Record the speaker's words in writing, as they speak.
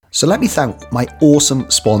So let me thank my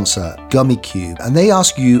awesome sponsor, GummyCube, and they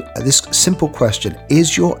ask you this simple question: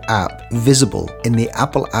 is your app visible in the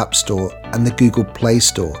Apple App Store and the Google Play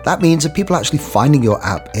Store? That means that people are actually finding your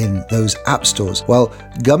app in those app stores. Well,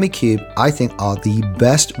 GummyCube, I think, are the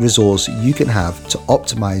best resource you can have to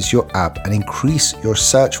optimize your app and increase your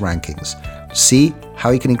search rankings. See how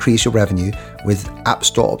you can increase your revenue with App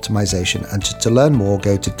Store optimization. And to learn more,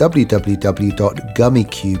 go to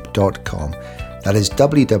www.gummycube.com. That is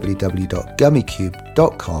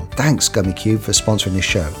www.gummycube.com. Thanks, GummyCube, for sponsoring this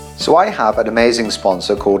show. So I have an amazing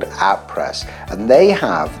sponsor called AppPress, and they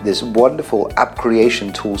have this wonderful app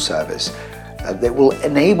creation tool service that will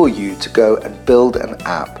enable you to go and build an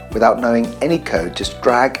app without knowing any code, just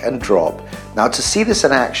drag and drop. Now, to see this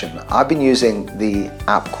in action, I've been using the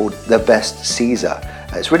app called The Best Caesar.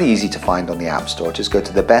 It's really easy to find on the App Store. Just go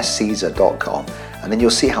to thebestcaesar.com, and then you'll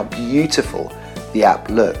see how beautiful the app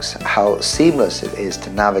looks, how seamless it is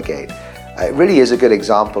to navigate. It really is a good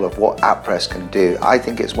example of what AppPress can do. I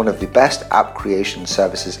think it's one of the best app creation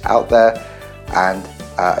services out there, and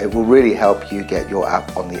it will really help you get your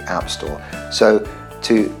app on the App Store. So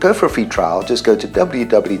to go for a free trial, just go to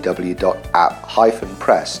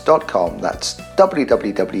www.app-press.com. That's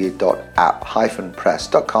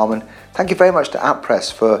www.app-press.com. And thank you very much to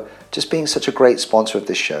AppPress for just being such a great sponsor of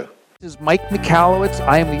this show. This is Mike Michalowicz.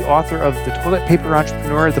 I am the author of The Toilet Paper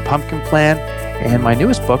Entrepreneur, The Pumpkin Plan, and my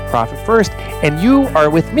newest book, Profit First. And you are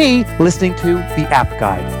with me listening to The App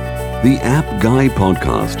Guide. The App Guy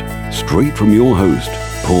Podcast, straight from your host,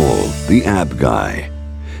 Paul, the App Guy,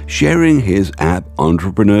 sharing his app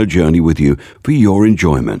entrepreneur journey with you for your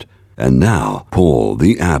enjoyment. And now, Paul,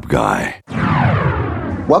 the App Guy.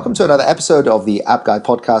 Welcome to another episode of the App Guy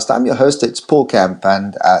Podcast. I'm your host, it's Paul Kemp,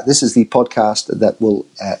 and this is the podcast that will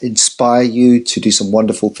inspire you to do some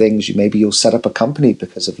wonderful things. Maybe you'll set up a company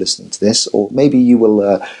because of listening to this, or maybe you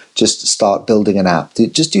will just start building an app.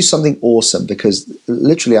 Just do something awesome, because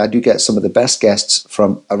literally I do get some of the best guests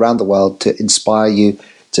from around the world to inspire you,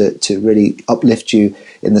 to really uplift you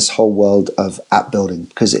in this whole world of app building,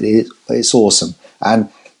 because it's awesome. And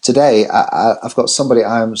today, I've got somebody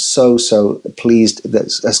I am so pleased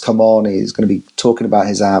that has come on. He's going to be talking about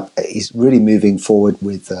his app. He's really moving forward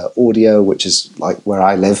with audio, which is like where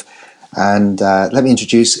I live. And let me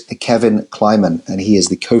introduce Kevin Kliman, and he is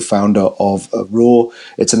the co-founder of RAUR.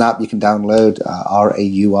 It's an app you can download,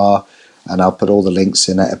 RAUR, and I'll put all the links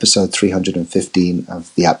in episode 315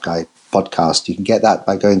 of the App Guy podcast. You can get that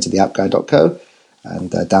by going to theappguy.co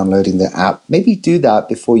and downloading the app. Maybe do that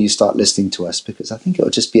before you start listening to us, because I think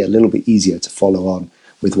it'll just be a little bit easier to follow on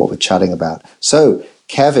with what we're chatting about. So,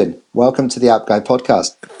 Kevin, welcome to the App Guy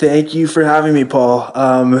podcast. Thank you for having me, Paul.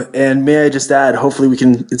 And may I just add, hopefully we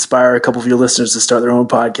can inspire a couple of your listeners to start their own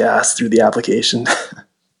podcast through the application.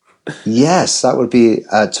 Yes, that would be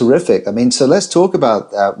terrific. I mean, so let's talk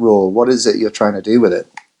about RAUR. What is it you're trying to do with it?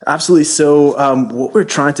 Absolutely. So what we're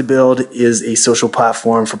trying to build is a social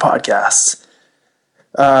platform for podcasts.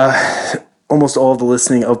 Almost all of the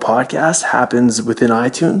listening of podcasts happens within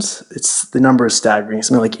iTunes. The number is staggering,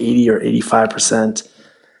 something like 80 or 85%.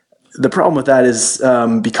 The problem with that is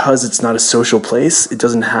because it's not a social place, it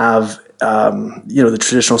doesn't have the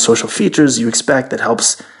traditional social features you expect that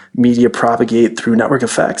helps media propagate through network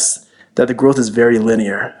effects, that the growth is very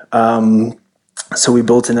linear. So we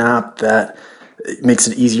built an app that makes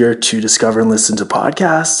it easier to discover and listen to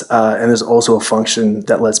podcasts. And there's also a function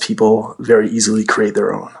that lets people very easily create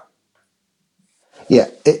their own. Yeah,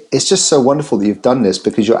 it's just so wonderful that you've done this,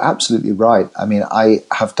 because you're absolutely right. I mean, I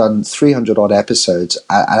have done 300 odd episodes.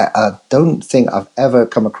 I don't think I've ever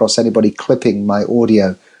come across anybody clipping my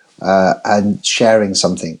audio and sharing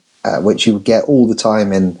something, which you get all the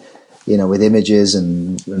time in, with images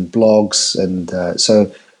and blogs. And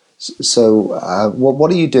So what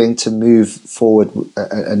are you doing to move forward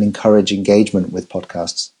and encourage engagement with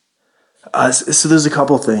podcasts? So there's a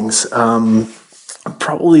couple of things.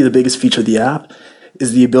 Probably the biggest feature of the app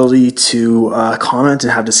is the ability to comment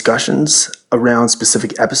and have discussions around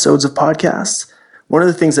specific episodes of podcasts. One of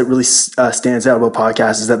the things that really stands out about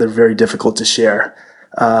podcasts is that they're very difficult to share.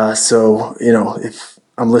 So, if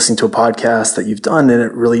I'm listening to a podcast that you've done and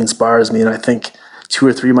it really inspires me, and I think 2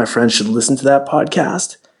 or 3 of my friends should listen to that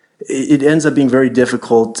podcast, it ends up being very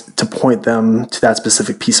difficult to point them to that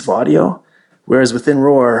specific piece of audio. Whereas within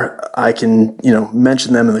RAUR, I can,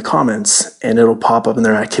 mention them in the comments and it'll pop up in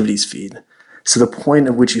their activities feed. So the point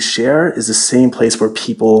at which you share is the same place where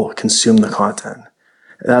people consume the content.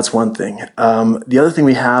 That's one thing. The other thing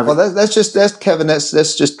we have. Well, let's just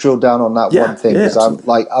drill down on that one thing, because I'm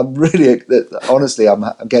really, honestly, I'm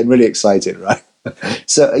getting really excited, right?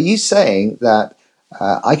 So are you saying that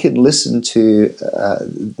I can listen to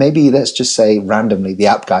maybe, let's just say randomly, the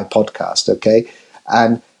App Guy podcast, okay?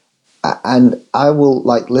 And I will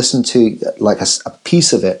like listen to like a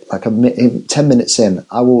piece of it, like 10 minutes in,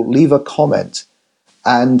 I will leave a comment,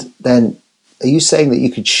 and then are you saying that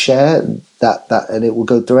you could share that and it will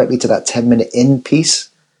go directly to that 10-minute in piece?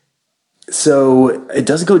 So it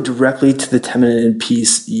doesn't go directly to the 10-minute in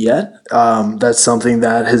piece yet. That's something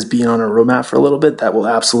that has been on our roadmap for a little bit. That will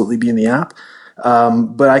absolutely be in the app.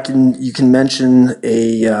 But you can mention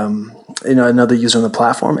another user on the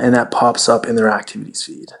platform, and that pops up in their activities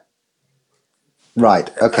feed. Right.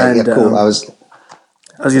 Okay. And, yeah. Cool. I was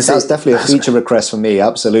going to say that's definitely a feature request for me.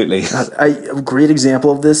 Absolutely. A great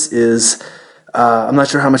example of this is I'm not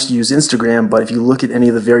sure how much you use Instagram, but if you look at any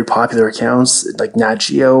of the very popular accounts like Nat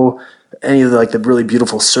Geo, any of the really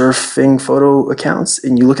beautiful surfing photo accounts,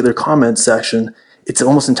 and you look at their comments section, it's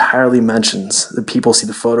almost entirely mentions. The people see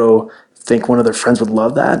the photo, think one of their friends would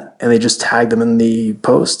love that, and they just tag them in the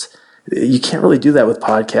post. You can't really do that with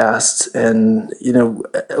podcasts. And,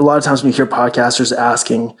 a lot of times when you hear podcasters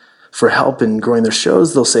asking for help in growing their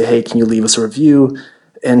shows, they'll say, hey, can you leave us a review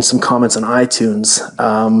and some comments on iTunes?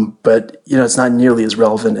 But, it's not nearly as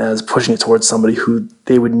relevant as pushing it towards somebody who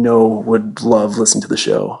they would know would love listening to the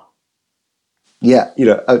show. Yeah,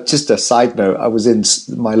 just a side note, I was in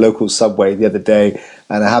my local Subway the other day,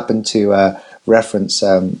 and I happened to reference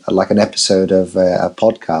like an episode of a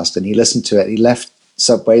podcast, and he listened to it. He left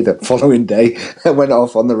Subway the following day and went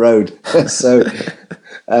off on the road. So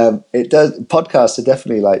podcasts are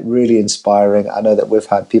definitely like really inspiring. I know that we've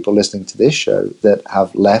had people listening to this show that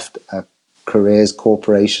have left careers,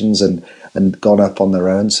 corporations, and gone up on their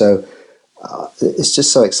own. So it's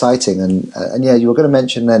just so exciting. And yeah, you were going to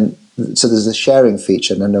mention then, so there's a sharing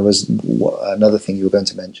feature, and then there was another thing you were going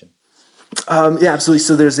to mention. Yeah, absolutely.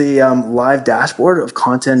 So there's a live dashboard of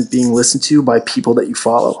content being listened to by people that you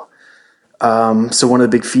follow. So one of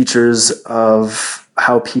the big features of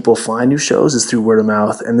how people find new shows is through word of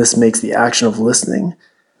mouth, and this makes the action of listening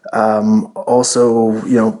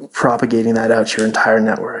also, propagating that out to your entire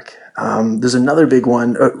network. There's another big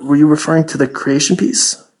one. Were you referring to the creation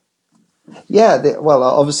piece? Yeah, well,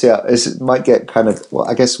 obviously, it might get kind of, well,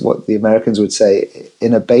 I guess what the Americans would say,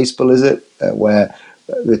 in a baseball, is it? Where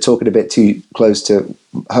we're talking a bit too close to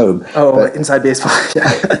home. Oh, but inside baseball.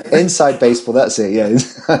 Yeah. Inside baseball, that's it, yeah.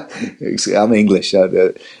 I'm English.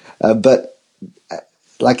 But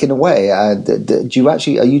like in a way, are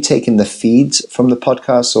you taking the feeds from the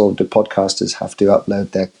podcast, or do podcasters have to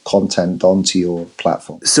upload their content onto your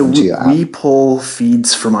platform? So we pull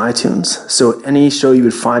feeds from iTunes. So any show you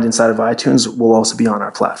would find inside of iTunes will also be on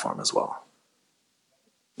our platform as well.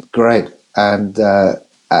 Great. And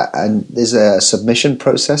there's a submission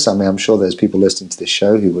process. I mean, I'm sure there's people listening to this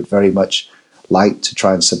show who would very much like to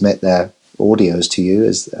try and submit their audios to you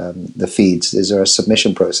as the feeds. Is there a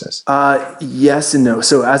submission process? Yes and no.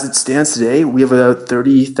 So as it stands today, we have about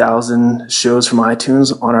 30,000 shows from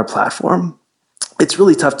iTunes on our platform. It's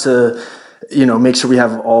really tough to, make sure we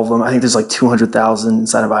have all of them. I think there's like 200,000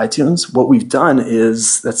 inside of iTunes. What we've done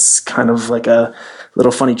is, that's kind of like a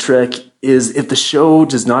little funny trick, is if the show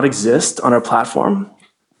does not exist on our platform,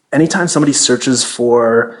 anytime somebody searches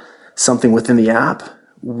for something within the app,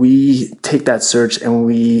 we take that search and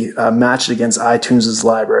we match it against iTunes'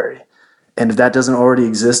 library. And if that doesn't already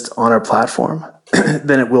exist on our platform,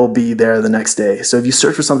 then it will be there the next day. So if you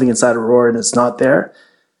search for something inside of RAUR and it's not there,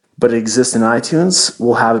 but it exists in iTunes,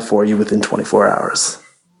 we'll have it for you within 24 hours.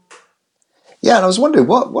 Yeah, and I was wondering,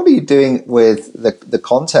 what are you doing with the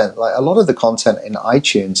content? Like, a lot of the content in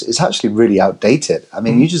iTunes is actually really outdated. I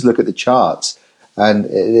mean, you just look at the charts,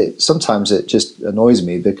 and sometimes it just annoys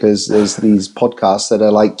me because there's these podcasts that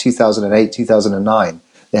are like 2008, 2009.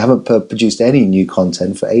 They haven't produced any new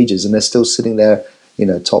content for ages, and they're still sitting there,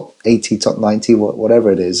 top 80, top 90,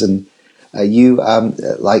 whatever it is. And are you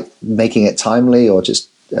like making it timely, or just,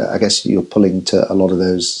 I guess you're pulling to a lot of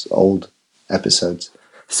those old episodes?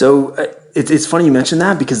 So it's funny you mentioned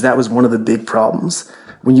that, because that was one of the big problems.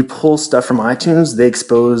 When you pull stuff from iTunes, they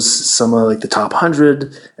expose some of like the top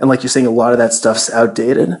 100, and like you're saying, a lot of that stuff's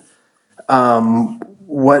outdated.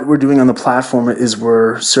 What we're doing on the platform is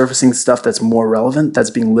we're surfacing stuff that's more relevant,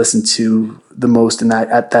 that's being listened to the most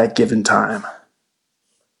at that given time.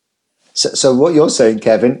 So what you're saying,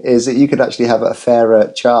 Kevin, is that you could actually have a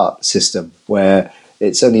fairer chart system where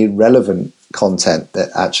it's only relevant content that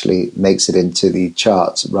actually makes it into the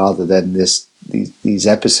charts, rather than these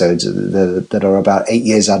episodes that are about 8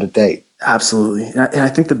 years out of date. Absolutely. And I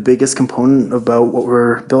think the biggest component about what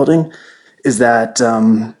we're building is that,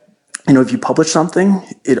 if you publish something,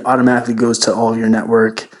 it automatically goes to all of your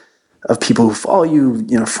network people who follow you,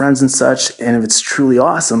 friends and such. And if it's truly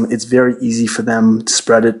awesome, it's very easy for them to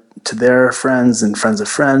spread it to their friends and friends of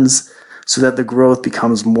friends, so that the growth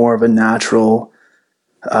becomes more of a natural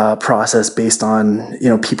process based on,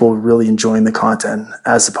 people really enjoying the content,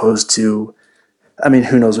 as opposed to,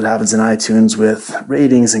 who knows what happens in iTunes with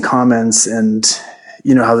ratings and comments, and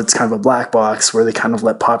how it's kind of a black box where they kind of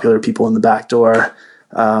let popular people in the back door,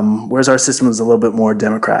 whereas our system is a little bit more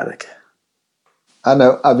democratic. I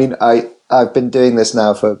know. I've been doing this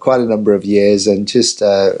now for quite a number of years, and just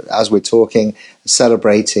as we're talking,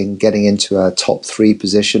 celebrating getting into a top 3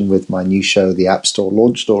 position with my new show, the App Store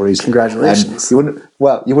Launch Stories. Congratulations! And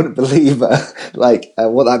you wouldn't believe what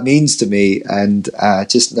that means to me, and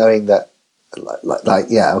just knowing that,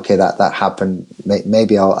 that happened.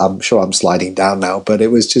 Maybe I'm sure I'm sliding down now, but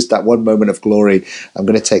it was just that one moment of glory. I'm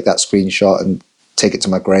going to take that screenshot and take it to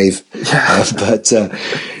my grave. Yeah.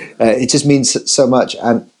 It just means so much,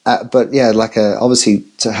 and obviously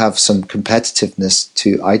to have some competitiveness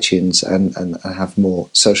to iTunes and have more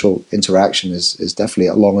social interaction is definitely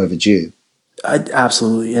a long overdue.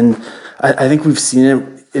 Absolutely, and I think we've seen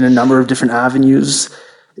it in a number of different avenues.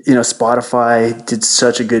 Spotify did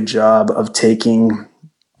such a good job of taking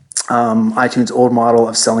iTunes' old model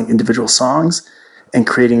of selling individual songs and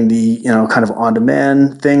creating the, kind of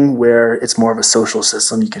on-demand thing where it's more of a social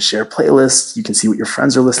system. You can share playlists. You can see what your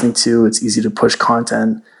friends are listening to. It's easy to push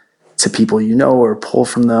content to people or pull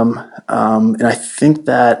from them. And I think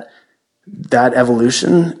that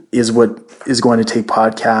evolution is what is going to take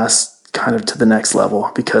podcasts kind of to the next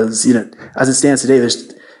level, because, as it stands today,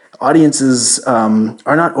 there's audiences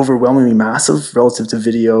are not overwhelmingly massive relative to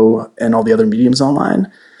video and all the other mediums online,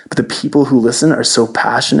 but the people who listen are so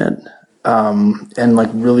passionate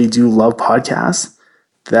and really do love podcasts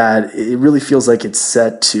that it really feels like it's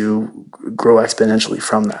set to grow exponentially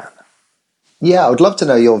from that. Yeah, I would love to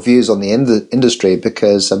know your views on the industry,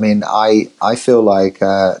 because I feel like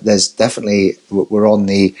there's definitely, we're on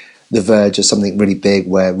the verge of something really big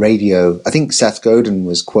where radio, I think Seth Godin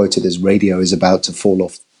was quoted as radio is about to fall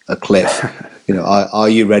off a cliff. Are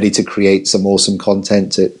you ready to create some awesome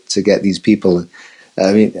content to get these people?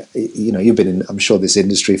 You've been in, I'm sure, this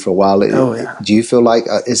industry for a while. Oh, yeah. Do you feel like,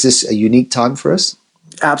 is this a unique time for us?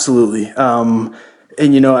 Absolutely. And,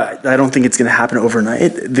 I don't think it's going to happen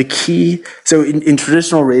overnight. The key, so in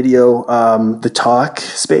traditional radio, the talk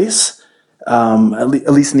space,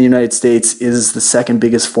 at least in the United States, is the second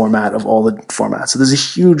biggest format of all the formats. So there's a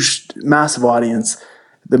huge, massive audience.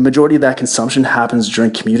 The majority of that consumption happens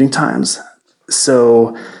during commuting times.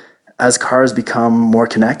 So as cars become more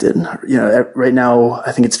connected, right now,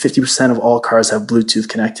 I think it's 50% of all cars have Bluetooth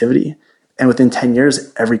connectivity. And within 10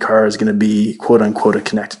 years, every car is going to be, quote unquote, a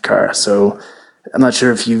connected car. So I'm not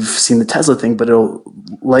sure if you've seen the Tesla thing, but it'll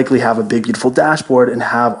likely have a big, beautiful dashboard and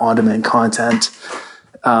have on-demand content.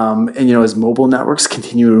 As mobile networks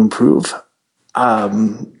continue to improve,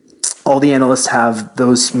 all the analysts have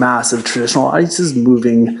those massive traditional audiences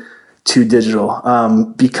moving to digital,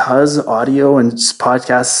 because audio and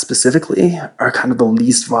podcasts specifically are kind of the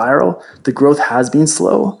least viral. The growth has been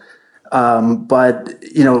slow, but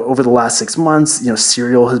over the last 6 months,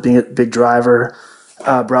 Serial has been a big driver,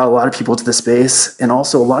 brought a lot of people to the space, and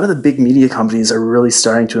also a lot of the big media companies are really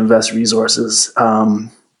starting to invest resources.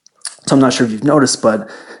 So I'm not sure if you've noticed, but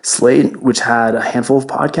Slate, which had a handful of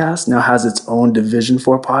podcasts, now has its own division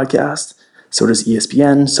for podcasts. So does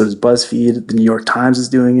ESPN, so does BuzzFeed. The New York Times is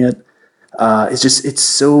doing it. It's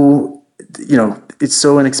so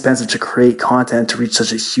inexpensive to create content to reach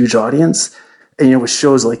such a huge audience. And, with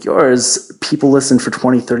shows like yours, people listen for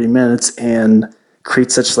 20, 30 minutes and create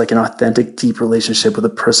such an authentic, deep relationship with the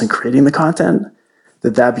person creating the content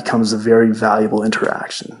that becomes a very valuable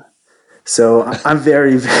interaction. So I'm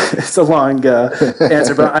it's a long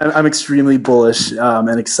answer, but I'm extremely bullish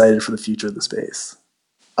and excited for the future of the space.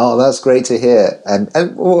 Oh, that's great to hear. And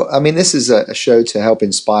this is a show to help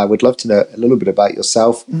inspire. We'd love to know a little bit about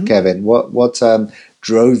yourself, mm-hmm. Kevin. What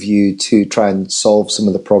drove you to try and solve some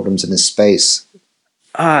of the problems in this space?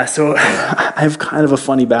 So I have kind of a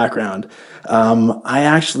funny background. I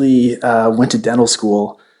actually went to dental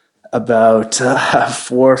school about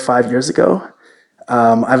 4 or 5 years ago.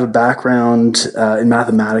 I have a background in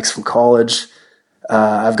mathematics from college.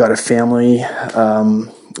 I've got a family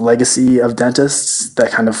legacy of dentists that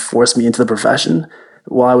kind of forced me into the profession.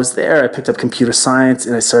 While I was there, I picked up computer science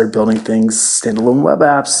and I started building things, standalone web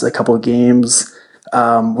apps, a couple of games.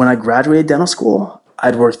 When I graduated dental school,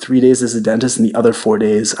 I'd worked 3 days as a dentist, and the other 4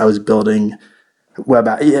 days I was building web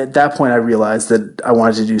apps. At that point, I realized that I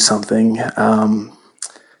wanted to do something,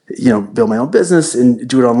 build my own business and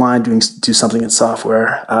do it online, do something in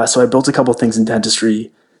software. So I built a couple of things in dentistry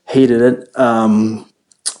hated it.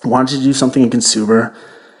 Wanted to do something in consumer.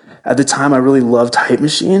 At the time, I really loved Type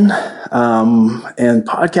Machine and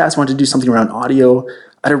podcasts. Wanted to do something around audio.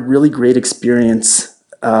 I had a really great experience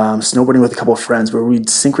snowboarding with a couple of friends where we'd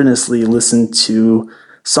synchronously listen to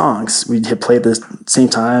songs. We'd hit play at the same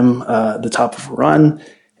time, the top of a run.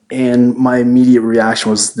 And my immediate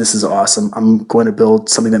reaction was, this is awesome. I'm going to build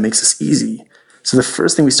something that makes this easy. So the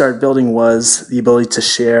first thing we started building was the ability to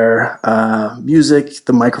share music,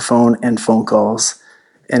 the microphone, and phone calls.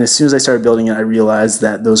 And as soon as I started building it, I realized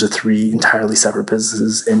that those are 3 entirely separate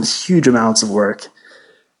businesses and huge amounts of work.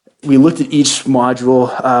 We looked at each module,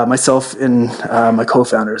 myself and my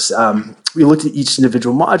co-founders. We looked at each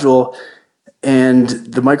individual module, and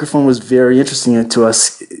the microphone was very interesting to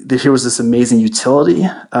us. Here was this amazing utility.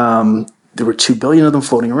 There were 2 billion of them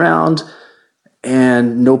floating around,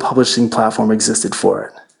 and no publishing platform existed for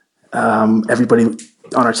it. Everybody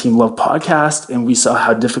on our team loved podcasts, and we saw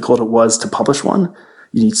how difficult it was to publish one.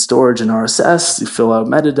 You need storage and RSS, you fill out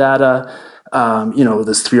metadata.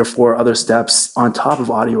 There's 3 or 4 other steps on top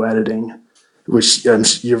of audio editing, which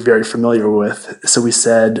you're very familiar with. So we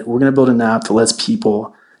said, we're going to build an app that lets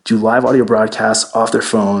people do live audio broadcasts off their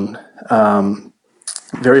phone,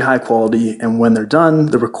 very high quality. And when they're done,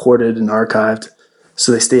 they're recorded and archived,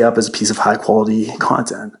 so they stay up as a piece of high quality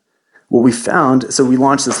content. What we found, so we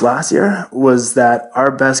launched this last year, was that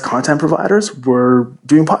our best content providers were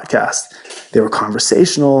doing podcasts. They were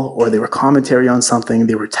conversational, or they were commentary on something.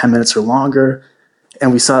 They were 10 minutes or longer.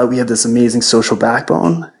 And we saw that we had this amazing social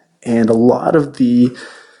backbone. And a lot of the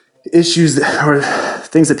issues or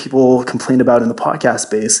things that people complain about in the podcast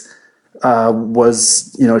space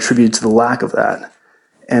was, attributed to the lack of that.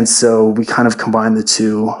 And so we kind of combined the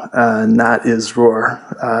two, and that is RAUR,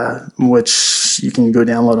 which you can go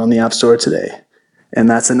download on the App Store today. And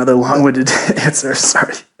that's another long-winded answer.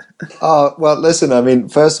 Sorry. Well, listen, I mean,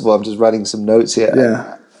 first of all, I'm just writing some notes here.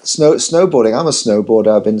 Yeah. Snowboarding. I'm a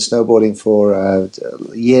snowboarder. I've been snowboarding for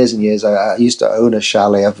years and years. I used to own a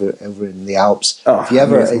chalet over in the Alps. Oh, if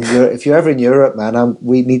you're ever in Europe, man,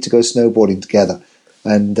 we need to go snowboarding together.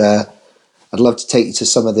 And I'd love to take you to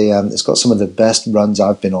some of the. It's got some of the best runs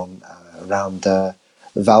I've been on around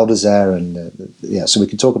Val d'Isère, and so we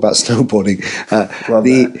can talk about snowboarding.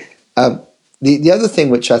 The other thing,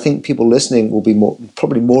 which I think people listening will be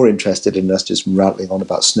probably more interested in us just rattling on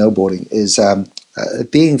about snowboarding, is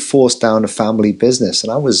being forced down a family business.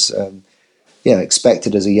 And I was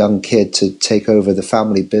expected as a young kid to take over the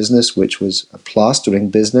family business, which was a plastering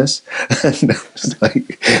business. And I was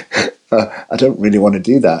like, I don't really want to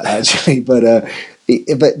do that, actually. But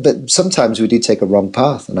sometimes we do take a wrong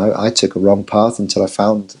path, and I took a wrong path until I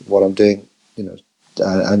found what I'm doing,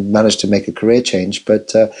 and managed to make a career change.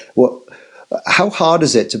 But how hard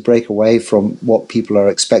is it to break away from what people are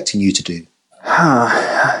expecting you to do?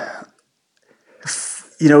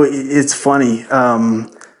 It's funny.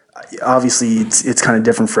 Obviously, it's kind of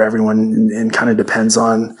different for everyone, and kind of depends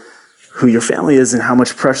on who your family is and how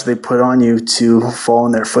much pressure they put on you to follow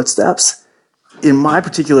in their footsteps. In my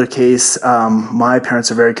particular case, my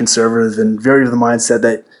parents are very conservative and very of the mindset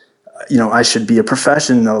that, I should be a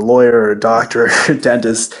profession, a lawyer, or a doctor, or a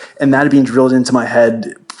dentist, and that had been drilled into my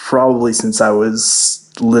head probably since I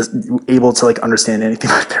was able to understand anything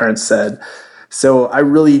my parents said. So I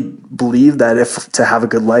really believe that if to have a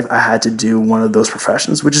good life, I had to do one of those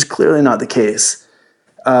professions, which is clearly not the case.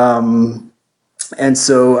 And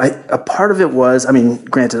so a part of it was,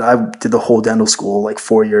 granted, I did the whole dental school,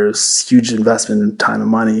 4 years, huge investment in time and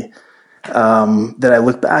money, that I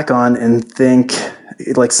look back on and think,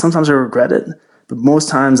 sometimes I regret it, but most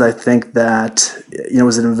times I think that, it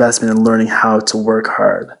was an investment in learning how to work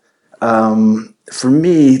hard. For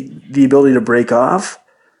me, the ability to break off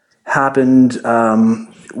happened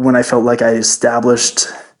when I felt like I established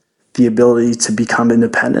the ability to become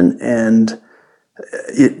independent and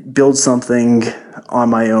build something on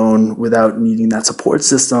my own without needing that support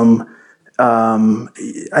system.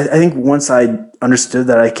 I think once I understood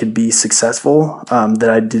that I could be successful, that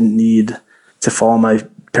I didn't need to follow my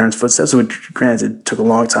parents' footsteps, which granted took a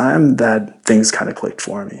long time, that things kind of clicked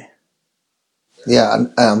for me. Yeah,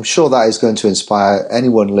 and I'm sure that is going to inspire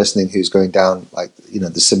anyone listening who's going down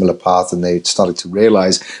the similar path, and they started to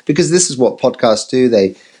realize, because this is what podcasts do.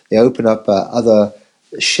 They open up other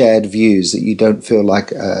shared views that you don't feel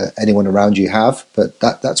like anyone around you have. But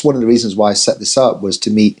that's one of the reasons why I set this up, was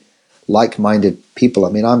to meet like-minded people.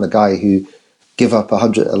 I'm the guy who give up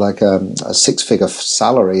a six-figure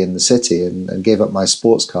salary in the city and gave up my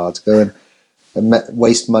sports car to go and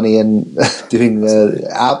waste money in doing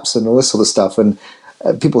apps and all this sort of stuff. And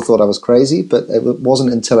people thought I was crazy, but it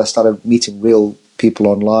wasn't until I started meeting real people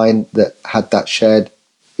online that had that shared,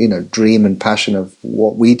 dream and passion of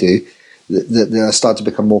what we do, that I start to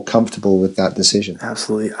become more comfortable with that decision.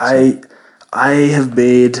 Absolutely. So.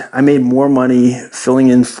 I made more money filling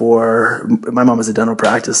in for, my mom has a dental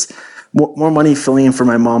practice, more money filling in for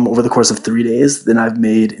my mom over the course of 3 days than I've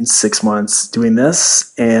made in 6 months doing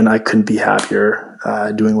this. And I couldn't be happier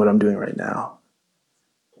doing what I'm doing right now.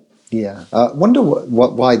 Yeah. I wonder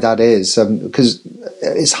why that is. Because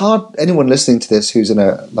it's hard, anyone listening to this who's in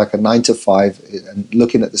a 9 to 5 and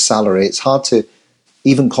looking at the salary, it's hard to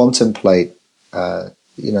even contemplate,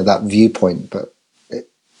 that viewpoint. But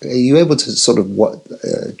are you able to sort of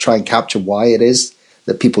try and capture why it is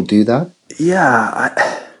that people do that? Yeah.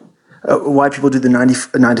 Why people do the 9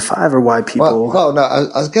 to 5, or why people? Well, no.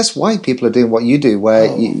 I guess why people are doing what you do, where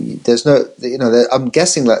there's no, I'm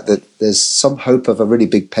guessing that there's some hope of a really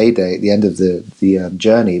big payday at the end of the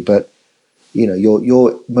journey, but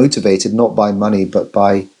you're motivated not by money, but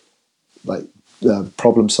by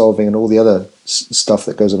problem solving and all the other stuff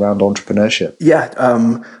that goes around entrepreneurship. Yeah,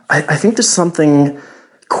 I think there's something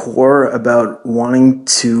core about wanting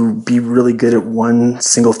to be really good at one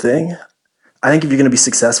single thing. I think if you're going to be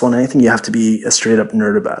successful in anything, you have to be a straight up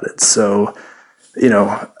nerd about it. So,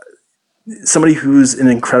 somebody who's an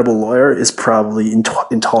incredible lawyer is probably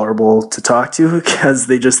intolerable to talk to because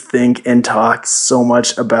they just think and talk so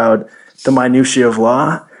much about the minutiae of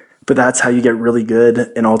law, but that's how you get really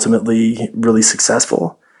good and ultimately really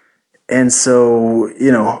successful. And so,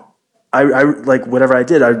 I like whatever I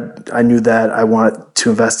did, I knew that I wanted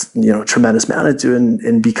to invest, a tremendous amount into it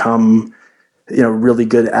and become, really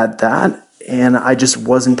good at that. And I just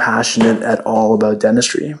wasn't passionate at all about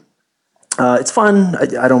dentistry. It's fun.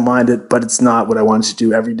 I don't mind it, but it's not what I wanted to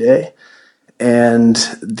do every day. And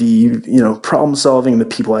the, problem solving, the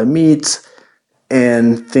people I meet,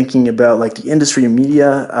 and thinking about the industry and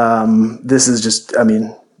media, this is just,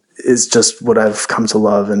 is just what I've come to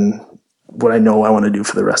love and what I know I want to do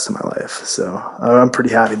for the rest of my life. So I'm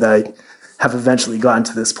pretty happy that I have eventually gotten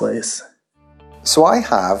to this place. So I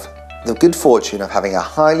have the good fortune of having a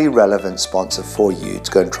highly relevant sponsor for you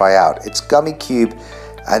to go and try out. It's GummyCube,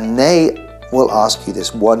 and they will ask you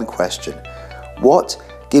this one question: what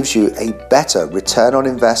gives you a better return on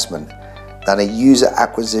investment than a user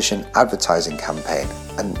acquisition advertising campaign?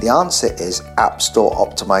 And the answer is App Store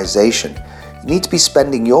optimization. You need to be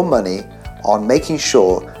spending your money on making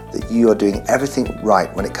sure that you are doing everything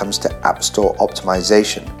right when it comes to App Store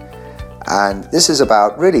optimization. And this is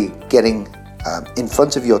about really getting in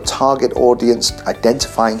front of your target audience,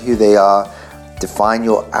 identifying who they are, define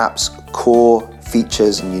your app's core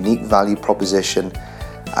features and unique value proposition,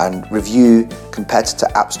 and review competitor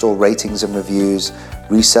App Store ratings and reviews,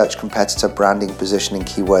 research competitor branding, positioning,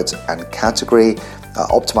 keywords, and category,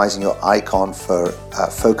 optimizing your icon for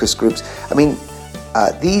focus groups.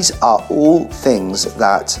 These are all things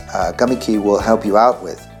that GummyCube will help you out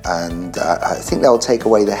with, and I think they'll take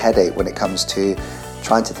away the headache when it comes to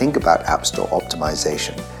trying to think about App Store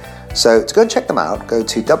optimization. So to go and check them out, go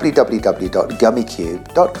to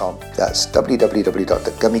www.gummycube.com. That's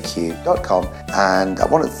www.gummycube.com. And I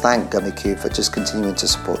want to thank GummyCube for just continuing to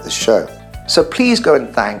support this show. So please go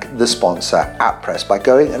and thank the sponsor, AppPress, by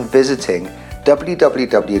going and visiting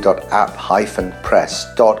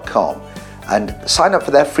www.app-press.com and sign up for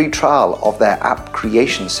their free trial of their app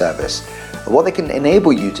creation service. And what they can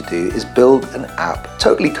enable you to do is build an app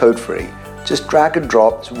totally code-free. Just drag and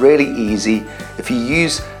drop, it's really easy. If you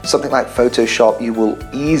use something like Photoshop, you will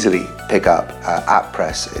easily pick up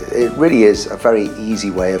AppPress. It really is a very easy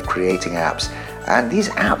way of creating apps. And these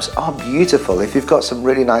apps are beautiful. If you've got some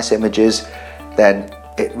really nice images, then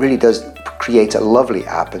it really does create a lovely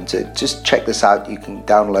app. And to just check this out, you can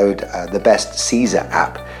download the best Caesar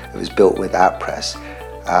app that was built with AppPress.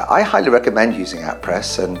 I highly recommend using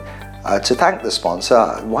AppPress, and to thank the sponsor,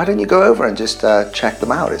 why don't you go over and just check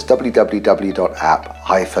them out? It's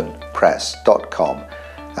www.app-press.com.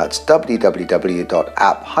 That's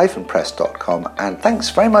www.app-press.com. And thanks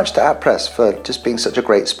very much to AppPress for just being such a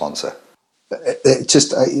great sponsor. It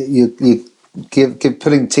just you give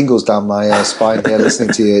putting tingles down my spine here listening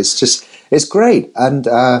to you. It's great. And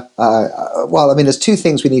there's two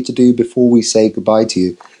things we need to do before we say goodbye to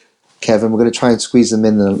you, Kevin. We're going to try and squeeze them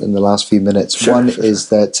in the last few minutes. Sure. Is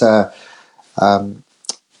that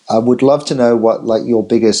I would love to know what your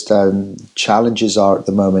biggest challenges are at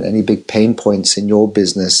the moment, any big pain points in your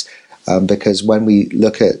business, because when we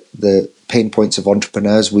look at the pain points of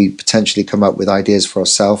entrepreneurs, we potentially come up with ideas for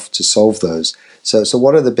ourselves to solve those. So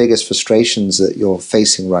what are the biggest frustrations that you're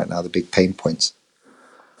facing right now, the big pain points?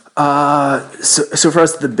 So for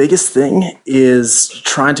us, the biggest thing is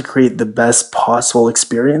trying to create the best possible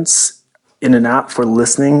experience in an app for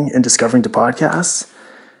listening and discovering to podcasts.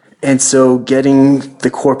 And so getting the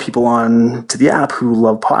core people on to the app who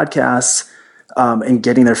love podcasts and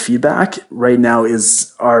getting their feedback right now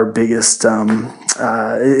is our biggest,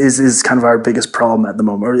 is kind of our biggest problem at the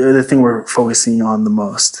moment, or the thing we're focusing on the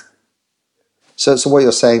most. So what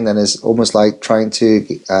you're saying then is almost like trying to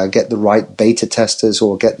get the right beta testers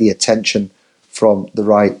or get the attention from the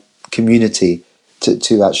right community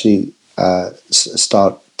to actually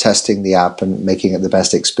start testing the app and making it the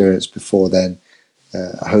best experience before then,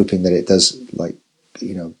 hoping that it does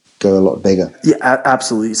go a lot bigger. Yeah,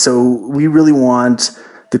 absolutely. So we really want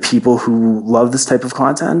the people who love this type of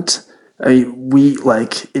content.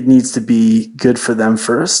 It needs to be good for them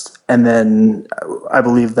first. And then I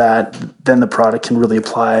believe that then the product can really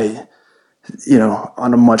apply,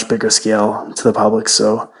 on a much bigger scale to the public.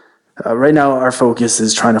 So right now our focus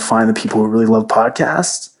is trying to find the people who really love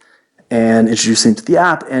podcasts and introduce them to the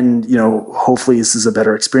app. And, hopefully this is a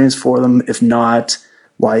better experience for them. If not,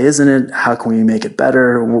 why isn't it? How can we make it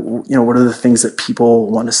better? What are the things that people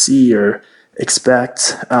want to see or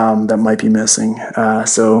expect that might be missing?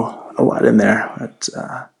 So a lot in there. But,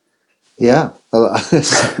 yeah.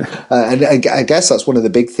 And I guess that's one of the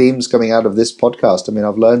big themes coming out of this podcast. I mean,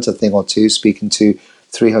 I've learned a thing or two speaking to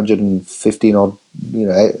 315 odd,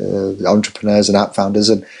 entrepreneurs and app founders,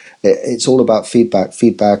 and it's all about feedback.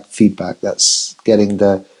 That's getting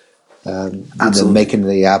making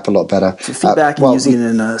the app a lot better. Feedback and using it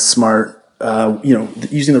in a smart,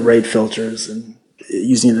 using the right filters and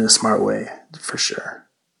using it in a smart way for sure.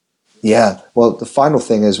 Yeah. Well, the final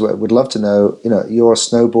thing is we'd love to know, you're a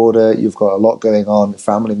snowboarder, you've got a lot going on,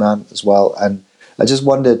 family man as well. And I just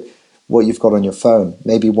wondered what you've got on your phone,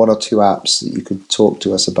 maybe one or two apps that you could talk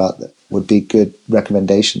to us about that would be good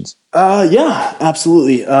recommendations. Yeah,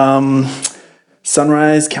 absolutely.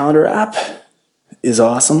 Sunrise calendar app is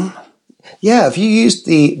awesome. Yeah. Have you used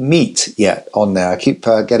the Meet yet on there? I keep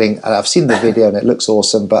I've seen the video and it looks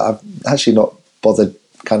awesome, but I've actually not bothered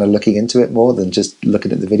kind of looking into it more than just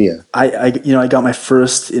looking at the video. I got my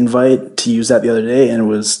first invite to use that the other day, and it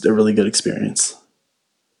was a really good experience.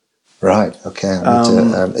 Right. Okay.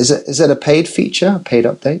 Is it a paid feature, a paid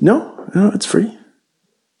update? No, it's free.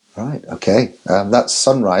 Right. Okay. That's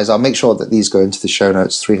Sunrise. I'll make sure that these go into the show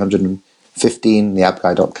notes. 315,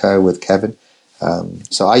 theappguy.co with Kevin.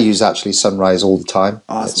 So I use actually Sunrise all the time.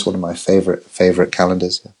 Awesome. It's one of my favorite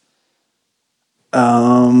calendars. Yeah.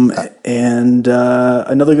 And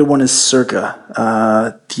another good one is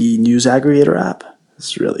Circa, the news aggregator app.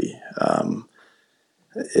 It's really,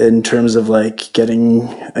 in terms of like getting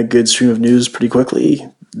a good stream of news pretty quickly,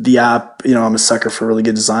 the app, I'm a sucker for really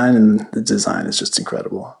good design, and the design is just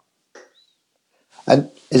incredible. And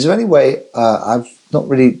is there any way, I've not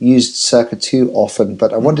really used Circa too often,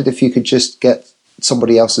 but I wondered if you could just get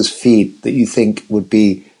somebody else's feed that you think would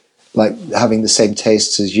be like having the same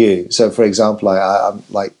tastes as you. So, for example, I'm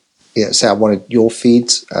like, say I wanted your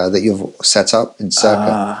feeds that you've set up in Circa.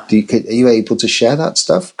 Are you able to share that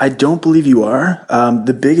stuff? I don't believe you are.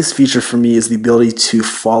 The biggest feature for me is the ability to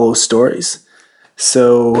follow stories.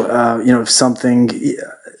 So, if something,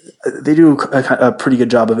 they do a pretty good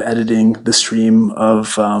job of editing the stream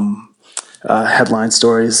of headline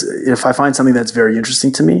stories. If I find something that's very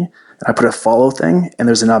interesting to me, I put a follow thing, and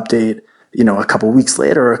there's an update, a couple weeks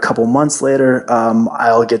later or a couple months later,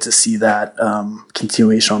 I'll get to see that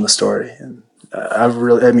continuation on the story. And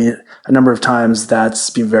a number of times that's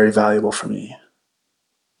been very valuable for me.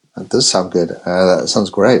 That does sound good. That sounds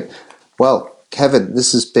great. Well, Kevin,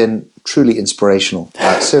 this has been truly inspirational.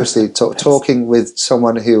 Seriously, talking with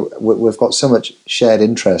someone who we've got so much shared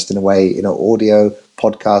interest in a way, audio,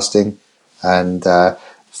 podcasting, and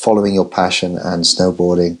following your passion and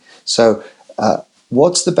snowboarding. So,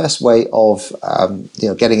 what's the best way of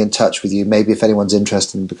getting in touch with you? Maybe if anyone's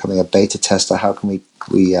interested in becoming a beta tester, how can we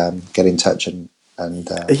get in touch and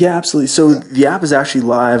yeah, absolutely. So the app is actually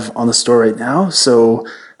live on the store right now. So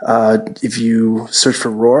if you search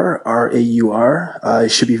for RAUR, RAUR, you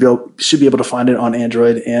should be able to find it on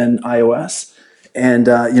Android and iOS. And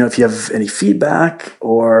if you have any feedback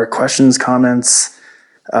or questions, comments,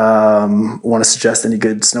 want to suggest any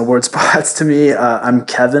good snowboard spots to me, I'm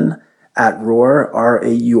Kevin at RAUR,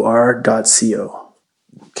 RAUR.co.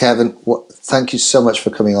 Kevin, thank you so much for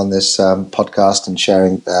coming on this podcast and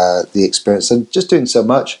sharing the experience and just doing so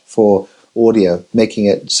much for audio, making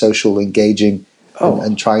it social, engaging,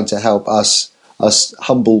 and trying to help us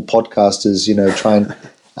humble podcasters, try and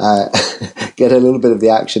get a little bit of the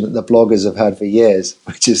action that the bloggers have had for years,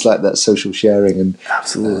 which is like that social sharing. And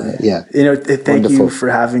absolutely. Thank wonderful. You for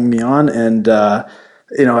having me on. And,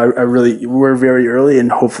 we're very early,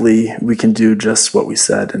 and hopefully we can do just what we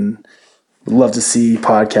said, and would love to see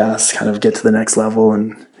podcasts kind of get to the next level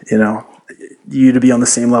and, you to be on the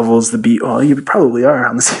same level as you probably are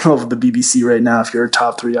on the same level with the BBC right now if you're a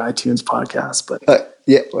top 3 iTunes podcast. But I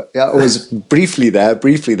was briefly there.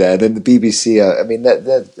 Then the BBC.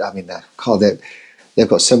 They've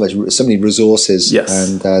got so many resources,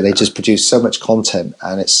 and they just produce so much content.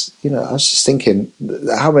 And it's, I was just thinking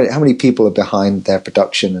how many people are behind their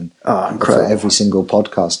production and for every single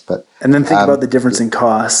podcast. And then think about the difference in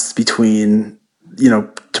costs between, to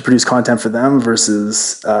produce content for them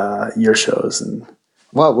versus your shows. And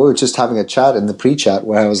well, we were just having a chat in the pre-chat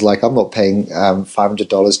where I was like, I'm not paying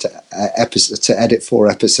 $500 to edit 4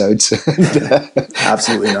 episodes.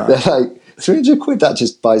 Absolutely not. They're like, 300 quid, that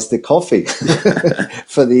just buys the coffee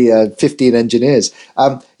for the 15 engineers.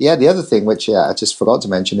 The other thing, which I just forgot to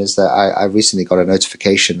mention, is that I recently got a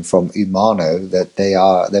notification from Umano that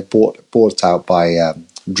they're bought out by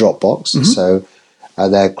Dropbox. Mm-hmm. So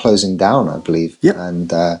they're closing down, I believe. Yep. And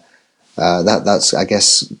that's, I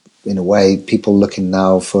guess, in a way, people looking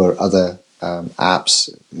now for other apps.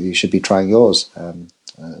 You should be trying yours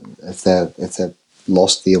if they've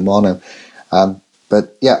lost the Umano.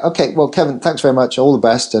 But okay. Well, Kevin, thanks very much. All the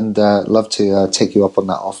best, and love to take you up on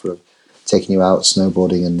that offer of taking you out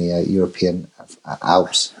snowboarding in the European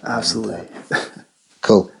Alps. Absolutely.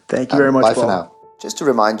 Cool. Thank you very much, Bye Paul. for now. Just to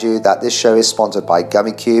remind you that this show is sponsored by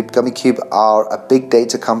GummyCube. GummyCube are a big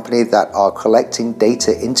data company that are collecting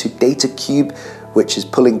data into DataCube, which is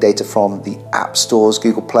pulling data from the app stores,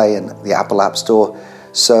 Google Play and the Apple App Store.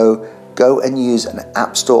 So go and use an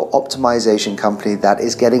App Store optimization company that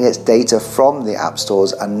is getting its data from the App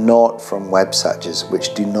Stores and not from web searches,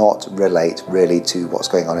 which do not relate really to what's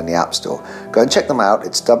going on in the App Store. Go and check them out.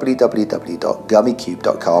 It's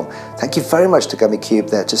www.gummycube.com. Thank you very much to GummyCube.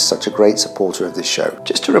 They're just such a great supporter of this show.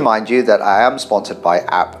 Just to remind you that I am sponsored by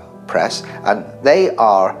AppPress, and they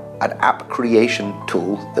are an app creation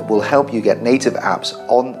tool that will help you get native apps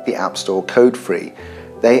on the App Store code-free.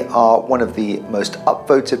 They are one of the most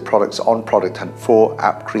upvoted products on Product Hunt for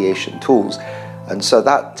app creation tools. And so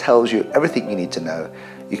that tells you everything you need to know.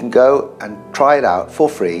 You can go and try it out for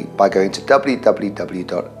free by going to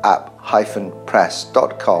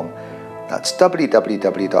www.app-press.com. That's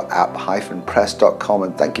www.app-press.com.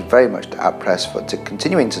 And thank you very much to AppPress for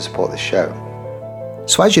continuing to support the show.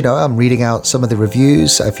 So as you know, I'm reading out some of the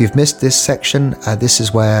reviews. If you've missed this section, this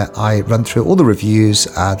is where I run through all the reviews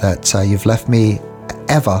that you've left me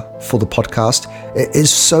ever for the podcast. It is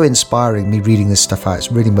so inspiring, me reading this stuff out.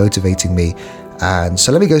 It's really motivating me. And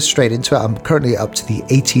so let me go straight into it. I'm currently up to the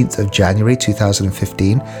 18th of January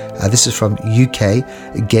 2015. This is from UK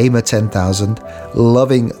Gamer 10,000.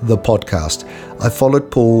 Loving the podcast. I've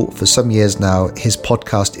followed Paul for some years now. His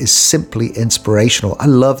podcast is simply inspirational. I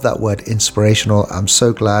love that word, inspirational. I'm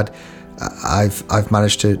so glad I've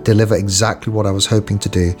managed to deliver exactly what I was hoping to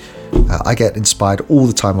do. I get inspired all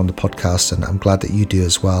the time on the podcast, and I'm glad that you do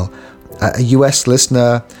as well. A US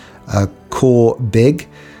listener, Core Big,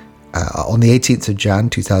 on the 18th of Jan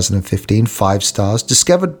 2015, 5 stars,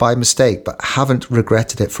 discovered by mistake but haven't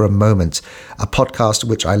regretted it for a moment. A podcast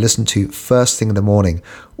which I listen to first thing in the morning,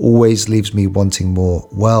 always leaves me wanting more.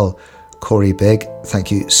 Well, Corey Big,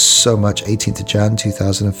 thank you so much. 18th of Jan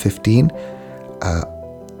 2015.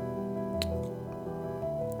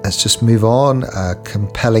 Let's just move on.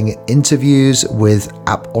 Compelling interviews with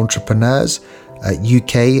app entrepreneurs.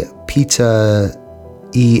 UK, Peter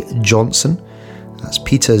E. Johnson. That's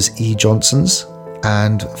Peter's E. Johnson's.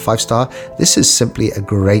 And 5-star. This is simply a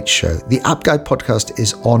great show. The App Guy podcast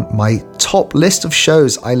is on my top list of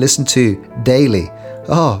shows I listen to daily.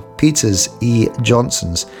 Oh, Peter's E.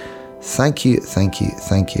 Johnson's. Thank you.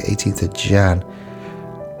 18th of Jan.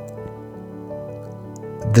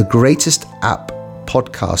 The greatest app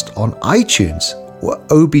podcast on iTunes. Well,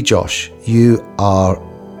 Obi Josh, you are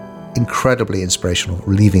incredibly inspirational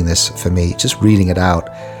leaving this for me, just reading it out.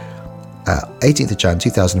 18th of Jan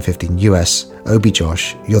 2015 US, Obi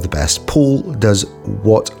Josh, you're the best. Paul does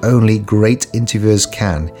what only great interviewers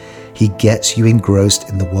can. He gets you engrossed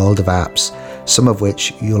in the world of apps, some of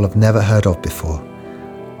which you'll have never heard of before.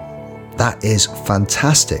 That is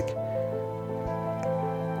fantastic.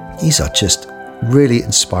 These are just really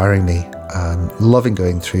inspiring me. Loving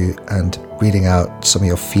going through and reading out some of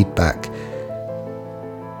your feedback.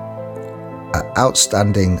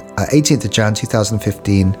 Outstanding. 18th of Jan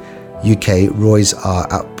 2015 UK, Roy's are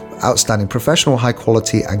outstanding, professional, high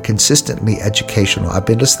quality and consistently educational. I've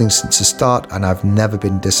been listening since the start and I've never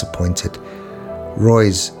been disappointed.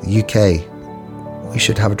 Roy's UK, we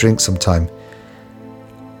should have a drink sometime.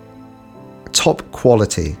 Top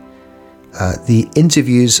quality. The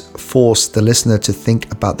interviews force the listener to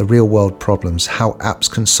think about the real-world problems, how apps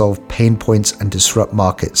can solve pain points and disrupt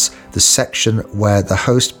markets. The section where the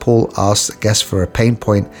host, Paul, asks a guest for a pain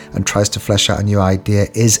point and tries to flesh out a new idea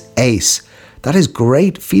is ace. That is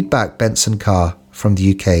great feedback, Benson Carr from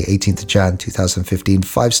the UK, 18th of Jan 2015,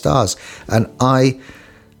 5 stars. And I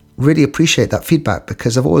really appreciate that feedback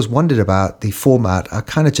because I've always wondered about the format. I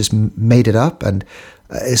kind of just made it up, and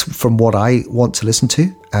it's from what I want to listen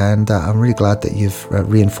to, and I'm really glad that you've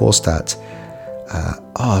reinforced that.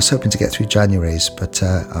 I was hoping to get through January's, but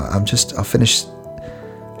I'll finish.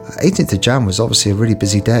 18th of Jan was obviously a really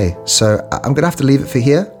busy day, so I'm going to have to leave it for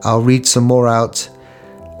here. I'll read some more out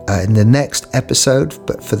in the next episode,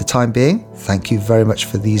 but for the time being, thank you very much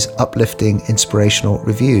for these uplifting, inspirational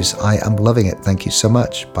reviews. I am loving it. Thank you so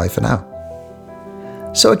much. Bye for now.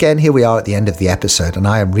 So again, here we are at the end of the episode, and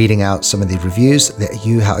I am reading out some of the reviews that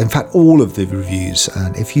you have, in fact, all of the reviews.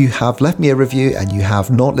 And if you have left me a review and you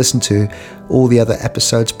have not listened to all the other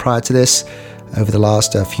episodes prior to this over the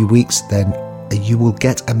last few weeks, then you will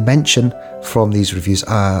get a mention from these reviews.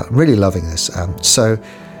 I'm really loving this. So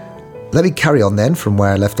let me carry on then from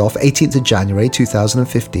where I left off. 18th of January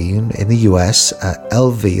 2015 in the US,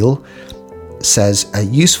 Elville says,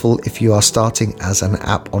 useful if you are starting as an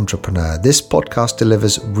app entrepreneur. This podcast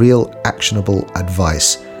delivers real actionable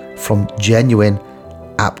advice from genuine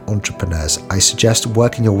app entrepreneurs. I suggest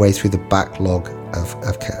working your way through the backlog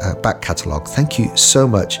of back catalog. Thank you so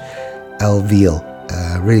much, Elville.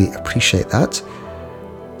 Really appreciate that.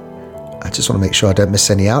 I just want to make sure I don't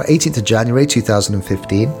miss any out. 18th of January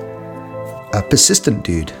 2015. Persistent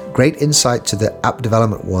Dude. Great insight to the app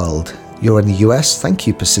development world. You're in the US. Thank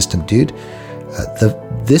you, Persistent Dude.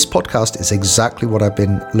 This podcast is exactly what I've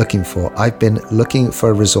been looking for. I've been looking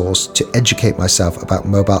for a resource to educate myself about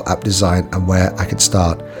mobile app design and where I could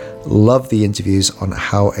start. Love the interviews on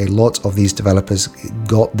how a lot of these developers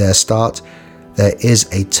got their start. There is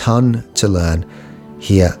a ton to learn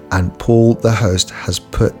here, and Paul, the host, has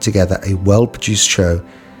put together a well-produced show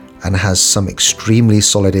and has some extremely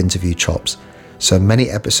solid interview chops. So many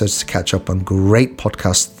episodes to catch up on. Great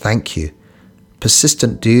podcast. Thank you.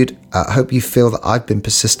 Persistent Dude, I hope you feel that I've been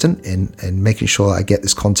persistent in making sure that I get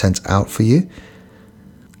this content out for you.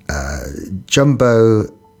 Jumbo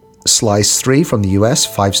Slice 3 from the US,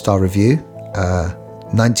 5-star review,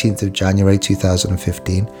 19th of January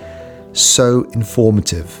 2015. So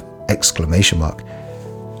informative, !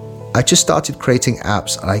 I just started creating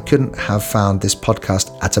apps and I couldn't have found this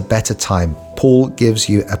podcast at a better time. Paul gives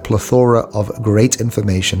you a plethora of great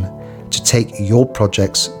information to take your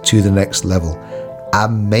projects to the next level.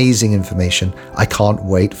 Amazing information. I can't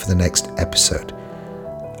wait for the next episode.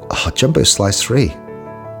 Jumbo Slice 3.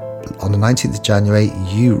 On the 19th of January,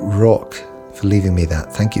 you rock for leaving me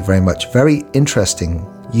that. Thank you very much. Very interesting.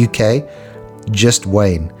 UK, Just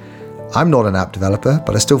Wayne. I'm not an app developer,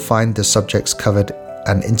 but I still find the subjects covered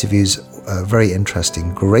and interviews very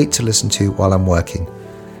interesting. Great to listen to while I'm working.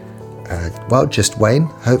 Well, Just Wayne,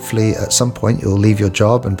 hopefully at some point you'll leave your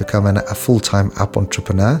job and become a full-time app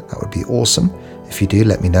entrepreneur. That would be awesome. If you do,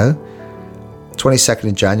 let me know. 22nd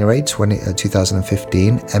of January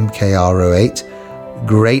 2015, MKR08.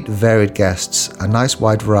 Great varied guests. A nice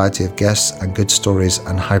wide variety of guests and good stories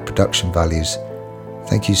and high production values.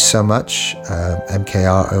 Thank you so much,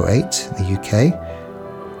 MKR08, the UK.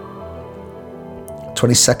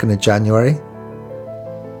 22nd of January.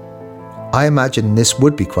 I imagine this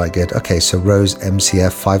would be quite good. Okay, so Rose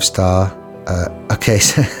MCF, 5-star. Okay,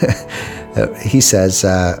 so he says,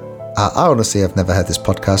 I honestly have never heard this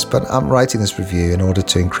podcast, but I'm writing this review in order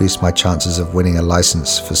to increase my chances of winning a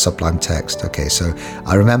license for Sublime Text. Okay, so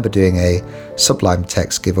I remember doing a Sublime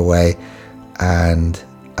Text giveaway, and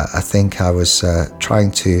I think I was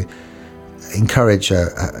trying to encourage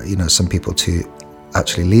some people to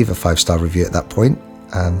actually leave a 5-star review at that point.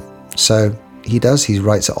 So he does. He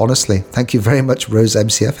writes it honestly. Thank you very much, Rose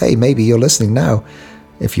MCF. Hey, maybe you're listening now.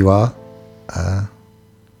 If you are,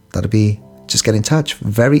 that'll be, just get in touch.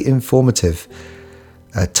 Very informative.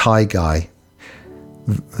 Thai guy.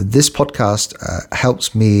 This podcast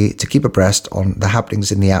helps me to keep abreast on the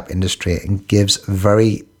happenings in the app industry and gives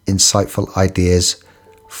very insightful ideas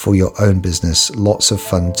for your own business. Lots of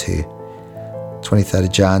fun too. 23rd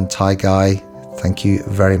of Jan, Thai guy. Thank you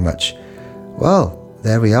very much. Well,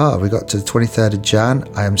 there we are. We got to the 23rd of Jan.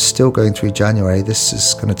 I am still going through January. This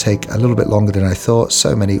is going to take a little bit longer than I thought.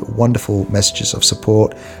 So many wonderful messages of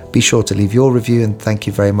support. Be sure to leave your review, and thank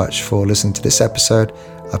you very much for listening to this episode.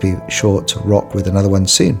 I'll be sure to rock with another one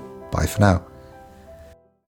soon. Bye for now.